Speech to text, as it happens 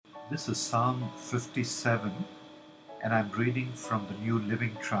This is Psalm 57, and I'm reading from the New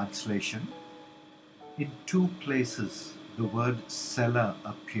Living Translation. In two places, the word Selah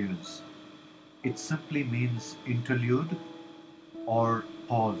appears. It simply means interlude or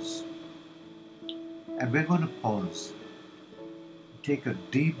pause. And we're going to pause. Take a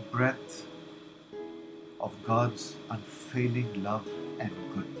deep breath of God's unfailing love and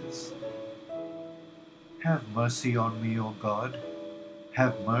goodness. Have mercy on me, O God.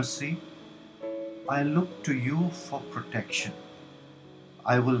 Have mercy. I look to you for protection.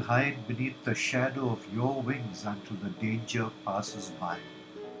 I will hide beneath the shadow of your wings until the danger passes by.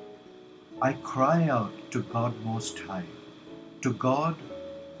 I cry out to God Most High, to God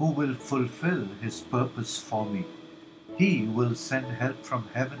who will fulfill His purpose for me. He will send help from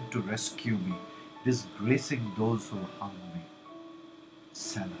heaven to rescue me, disgracing those who harm me.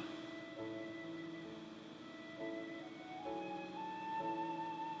 Selah.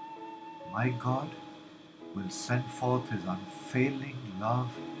 My God will send forth His unfailing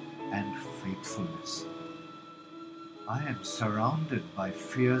love and faithfulness. I am surrounded by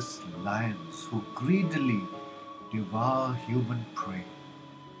fierce lions who greedily devour human prey,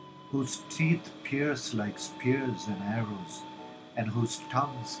 whose teeth pierce like spears and arrows, and whose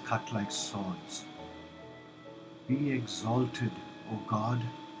tongues cut like swords. Be exalted, O God,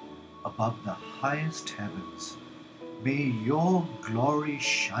 above the highest heavens. May your glory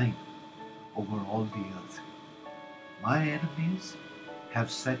shine over all the earth. My enemies have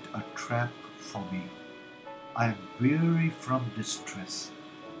set a trap for me. I am weary from distress.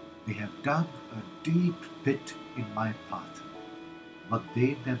 They have dug a deep pit in my path, but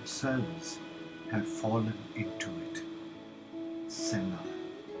they themselves have fallen into it. Selah.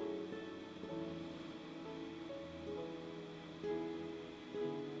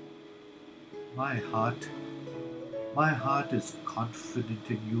 My heart is confident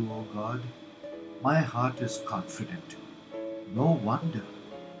in you, O God. My heart is confident. No wonder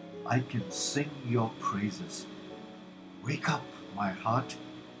I can sing your praises. Wake up, my heart.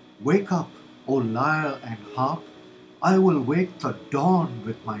 Wake up, O lyre and harp. I will wake the dawn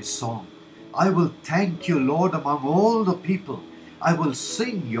with my song. I will thank you, Lord, among all the people. I will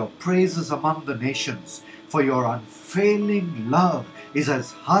sing your praises among the nations, for your unfailing love is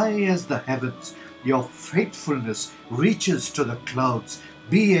as high as the heavens. Your faithfulness reaches to the clouds.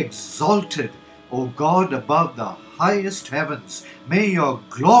 Be exalted, O God, above the highest heavens. May your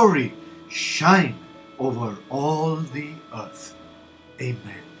glory shine over all the earth.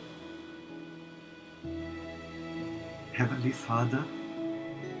 Amen. Heavenly Father,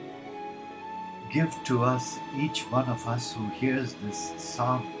 give to us, each one of us who hears this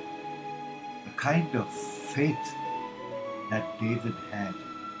psalm, the kind of faith that David had,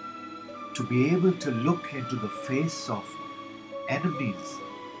 to be able to look into the face of enemies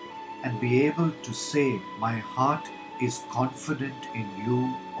and be able to say, my heart is confident in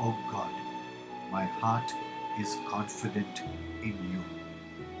you, O God. My heart is confident in you.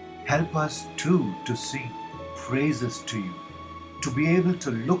 Help us too to sing praises to you, to be able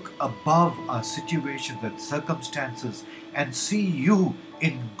to look above our situations and circumstances and see you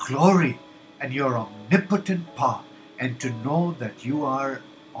in glory and your omnipotent power, and to know that you are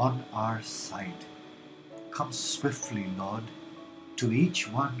on our side. Come swiftly, Lord, to each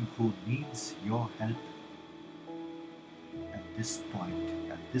one who needs your help at this point,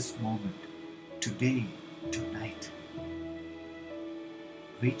 at this moment, today, tonight.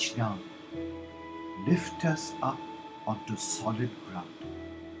 Reach down, lift us up onto solid ground.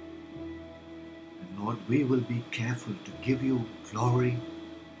 And Lord, we will be careful to give you glory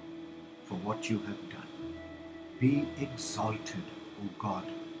for what you have done. Be exalted, O God,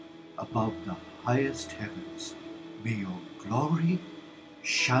 above the highest heavens. May your glory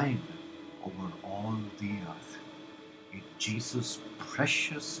shine over all the earth. In Jesus'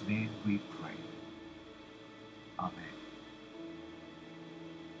 precious name we pray. Amen.